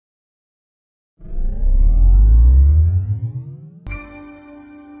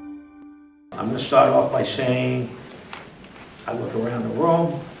I'm going to start off by saying I look around the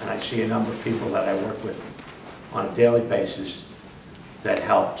room and I see a number of people that I work with on a daily basis that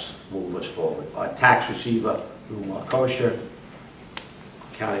helps move us forward. Our tax receiver, Romaine,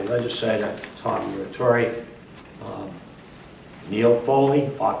 County Legislator, Town Supervisor, Neil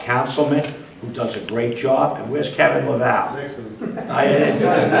Foley, our councilman, who does a great job. And where's Kevin Laval?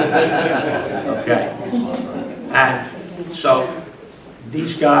 Okay. And so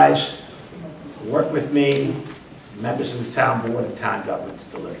these guys work with me, members of the town board and town government to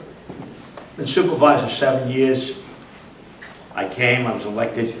deliver. Been supervisor 7 years. I was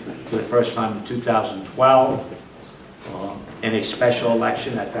elected for the first time in 2012 in a special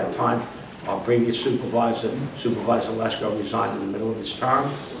election at that time. Our previous supervisor, Supervisor Lesko, resigned in the middle of his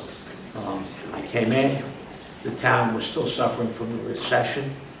term. I came in. The town was still suffering from the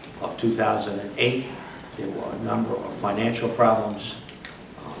recession of 2008. There were a number of financial problems.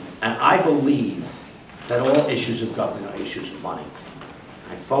 And I believe that all issues of government are issues of money.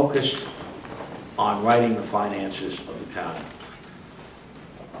 I focused on writing the finances of the town.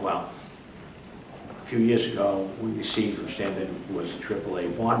 Well, a few years ago, we received from Standard & Poor's a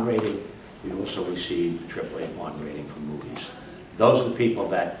AAA bond rating. We also received a AAA bond rating from Moody's. Those are the people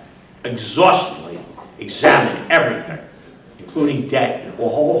that exhaustively examine everything, including debt and a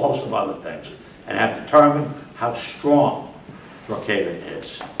whole host of other things, and have determined how strong Brookhaven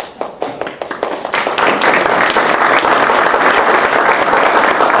is.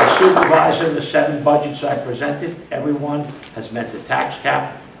 As supervisor, the 7 budgets I presented, everyone has met the tax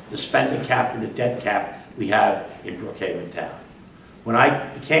cap, the spending cap, and the debt cap we have in Brookhaven town. When I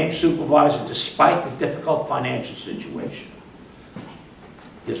became supervisor, despite the difficult financial situation,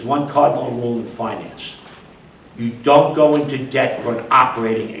 there's one cardinal rule in finance. You don't go into debt for an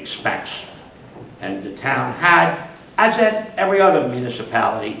operating expense. And the town had, as at every other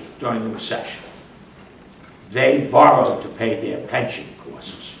municipality during the recession, they borrowed to pay their pension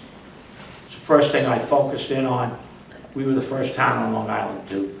costs. It's the first thing I focused in on. We were the first town on Long Island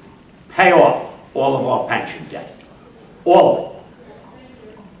to pay off all of our pension debt. All of it.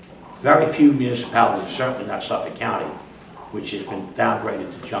 Very few municipalities, certainly not Suffolk County, which has been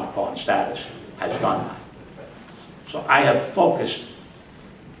downgraded to junk bond status, has done that. So I have focused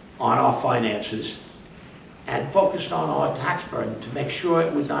on our finances and focused on our tax burden to make sure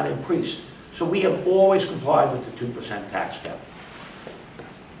it would not increase. So we have always complied with the 2% tax cap.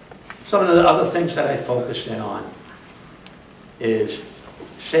 Some of the other things that I focused in on is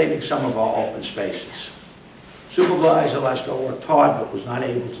saving some of our open spaces. Supervisor Lesko worked hard but was not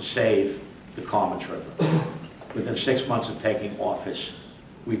able to save the Commons River. Within 6 months of taking office,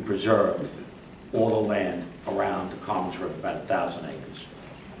 we preserved all the land around the Commons River, about 1,000 acres.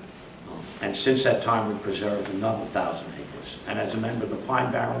 And since that time, we preserved another 1,000 acres. And as a member of the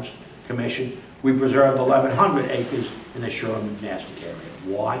Pine Barrens Commission, we preserved 1,100 acres in the Sherman Master area.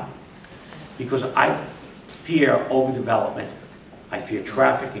 Why? Because I fear overdevelopment, I fear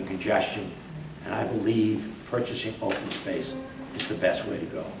traffic and congestion, and I believe purchasing open space is the best way to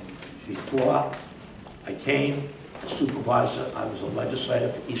go. Before I came as supervisor, I was a legislator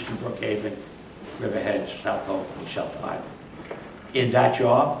for Eastern Brookhaven, Riverhead, South Oak, and Shelter Island. In that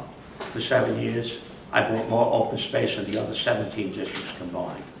job, for 7 years, I bought more open space than the other 17 districts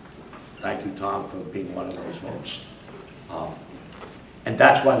combined. Thank you, Tom, for being one of those folks. And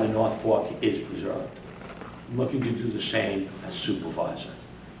that's why the North Fork is preserved. I'm looking to do the same as supervisor.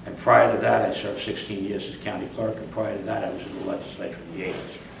 And prior to that, I served 16 years as county clerk, and prior to that, I was in the legislature in the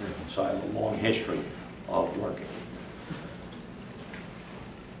 80s. So I have a long history of working.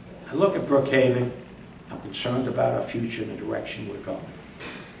 I look at Brookhaven, I'm concerned about our future and the direction we're going.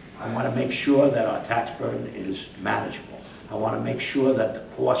 I want to make sure that our tax burden is manageable. I want to make sure that the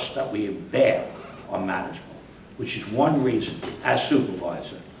costs that we bear are manageable, which is one reason, as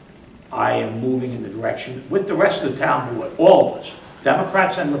supervisor, I am moving in the direction, with the rest of the town board, all of us,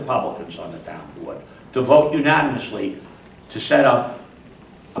 Democrats and Republicans on the town board, to vote unanimously to set up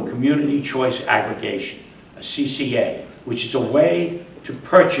a community choice aggregation, a CCA, which is a way to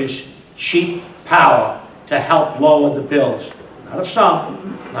purchase cheap power to help lower the bills. Not of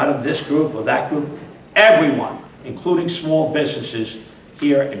some, not of this group or that group, everyone, including small businesses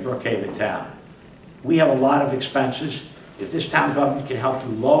here in Brookhaven town. We have a lot of expenses. If this town government can help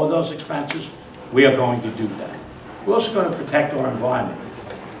you lower those expenses, we are going to do that. We're also going to protect our environment.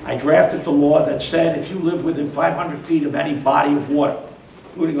 I drafted the law that said if you live within 500 feet of any body of water,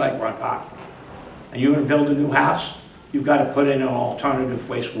 including Lake Ronkonkoma, and you're going to build a new house, you've got to put in an alternative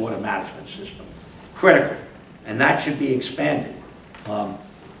wastewater management system. Critical. And that should be expanded.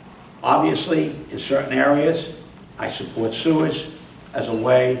 Obviously, in certain areas, I support sewers as a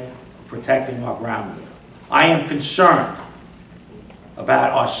way of protecting our groundwater. I am concerned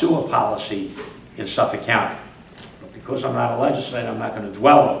about our sewer policy in Suffolk County. But because I'm not a legislator, I'm not going to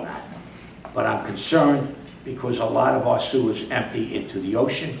dwell on that. But I'm concerned because a lot of our sewers empty into the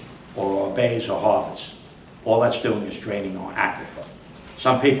ocean or our bays or harbors. All that's doing is draining our aquifer.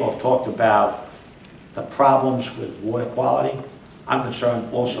 Some people have talked about the problems with water quality. I'm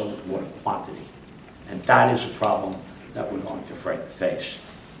concerned also with water quantity. And that is a problem that we're going to face.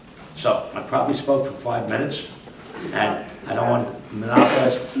 So I probably spoke for 5 minutes, and I don't want to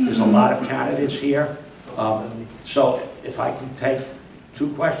monopolize. There's a lot of candidates here. So if I can take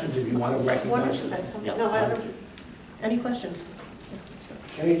 2 questions, if you want to recognize them. Yeah. No, I don't. Any questions?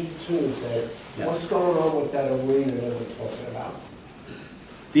 Page 2 said, what's going on with that arena that we're talking about?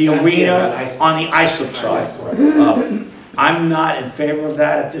 The arena on the ISIP side. I'm not in favor of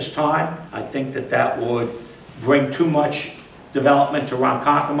that at this time. I think that that would bring too much development to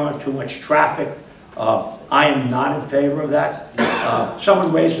Ronkonkoma, too much traffic. I am not in favor of that.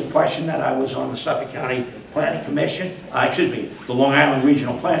 Someone raised the question that I was on the Suffolk County Planning Commission, the Long Island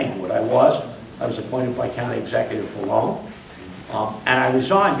Regional Planning Board. I was appointed by County Executive Malone, and I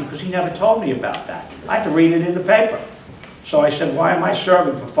resigned because he never told me about that. I had to read it in the paper. So I said, why am I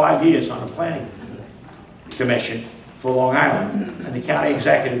serving for 5 years on the Planning Commission for Long Island, and the County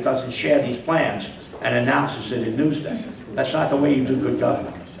Executive doesn't share these plans and announces it in Newsday? That's not the way you do good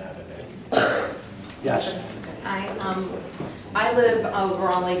government. Yes. I live over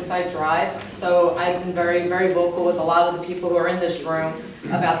on Lakeside Drive, so I've been very, very vocal with a lot of the people who are in this room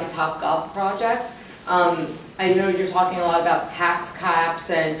about the Topgolf project. I know you're talking a lot about tax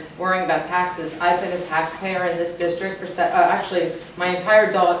caps and worrying about taxes. I've been a taxpayer in this district for, actually, my entire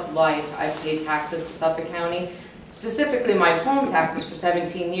adult life I've paid taxes to Suffolk County, specifically my home taxes for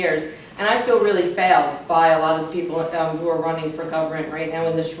 17 years. And I feel really failed by a lot of the people who are running for government right now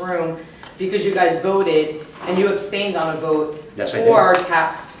in this room, because you guys voted and you abstained on a vote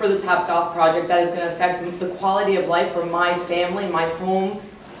for the Topgolf project that is going to affect the quality of life for my family, my home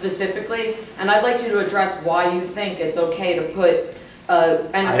specifically. And I'd like you to address why you think it's okay to put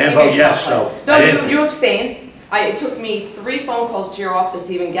an I didn't vote yes, so. No, you abstained. It took me 3 phone calls to your office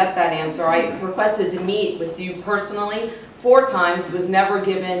to even get that answer. I requested to meet with you personally 4 times, was never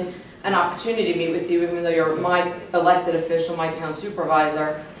given an opportunity to meet with you, even though you're my elected official, my town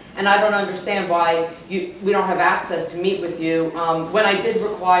supervisor. And I don't understand why we don't have access to meet with you. When I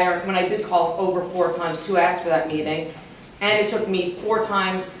did call over 4 times to ask for that meeting, and it took me 3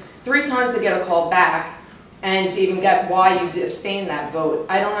 times to get a call back, and to even get why you abstained that vote.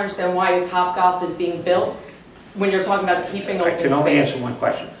 I don't understand why a Topgolf is being built when you're talking about keeping open space. I can only answer one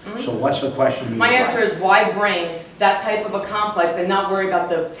question. So what's the question? My answer is, why bring that type of a complex and not worry about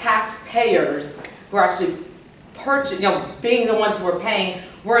the taxpayers who are actually being the ones who are paying,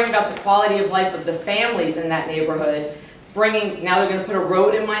 worrying about the quality of life of the families in that neighborhood. Now they're going to put a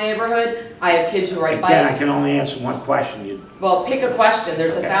road in my neighborhood. I have kids who ride bikes. Again, I can only answer one question. Well, pick a question.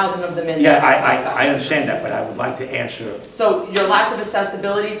 There's 1,000 of them in there. Yeah, I understand that, but I would like to answer. So your lack of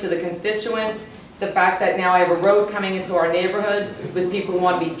accessibility to the constituents, the fact that now I have a road coming into our neighborhood with people who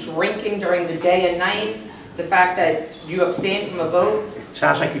want to be drinking during the day and night, the fact that you abstained from a vote.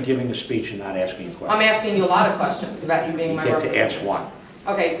 Sounds like you're giving a speech and not asking a question. I'm asking you a lot of questions about you being my representative. You get to answer one.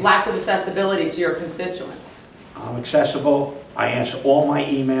 Okay, lack of accessibility to your constituents. I'm accessible. I answer all my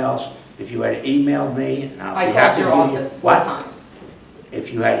emails. If you had emailed me, and I called your office 4 times.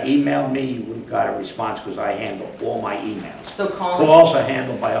 If you had emailed me, you would have got a response because I handle all my emails. So calls are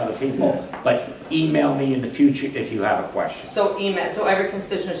handled by other people, but email me in the future if you have a question. So so every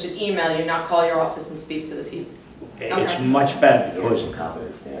constituent should email you, not call your office and speak to the people. It's much better because.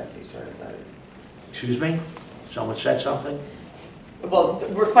 Excuse me? Someone said something? Well,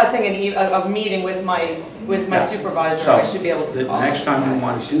 requesting a meeting with my supervisor, so I should be able to call. The next time you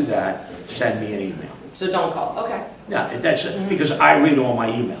want to do that, send me an email. So don't call, okay. Yeah, that's it, because I read all my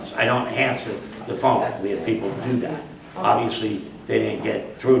emails. I don't answer the phone. We have people do that. Okay. Obviously, they didn't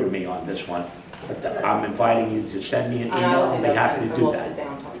get through to me on this one, but I'm inviting you to send me an email. I'll be happy to do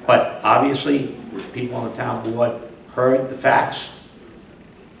that. But obviously, people on the town board heard the facts.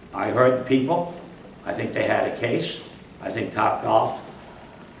 I heard the people. I think they had a case. I think Topgolf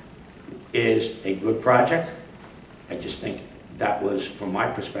is a good project. I just think that was, from my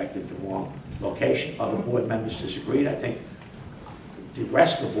perspective, the wrong location. Other board members disagreed. I think the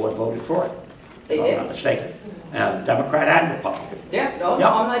rest of the board voted for it. They did. If I'm not mistaken. Democrat and Republican. Yeah, no,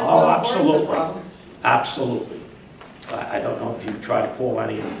 yep. I'm not. Oh, absolutely. Absolutely. I don't know if you try to call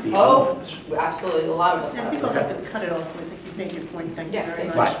any of the other members. Absolutely. A lot of us I think we'll have to cut it off. I think you made your point. Thank you very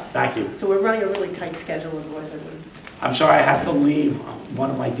much. Right. Thank you. So we're running a really tight schedule, otherwise I would. I'm sorry, I have to leave. One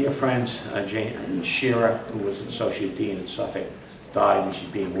of my dear friends, Jane Shearer, who was an associate dean at Suffolk, died, and she's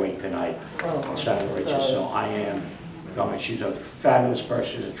being waked tonight in Center Riches. So I am going. She's a fabulous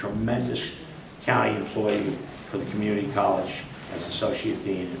person, a tremendous county employee for the community college as associate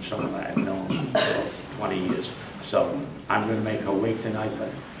dean, and someone I've known for 20 years. So I'm going to make her wake tonight, but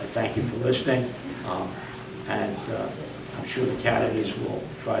I thank you for listening. And I'm sure the candidates will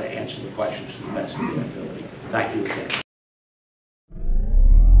try to answer the questions to the best of their ability. Thank you again.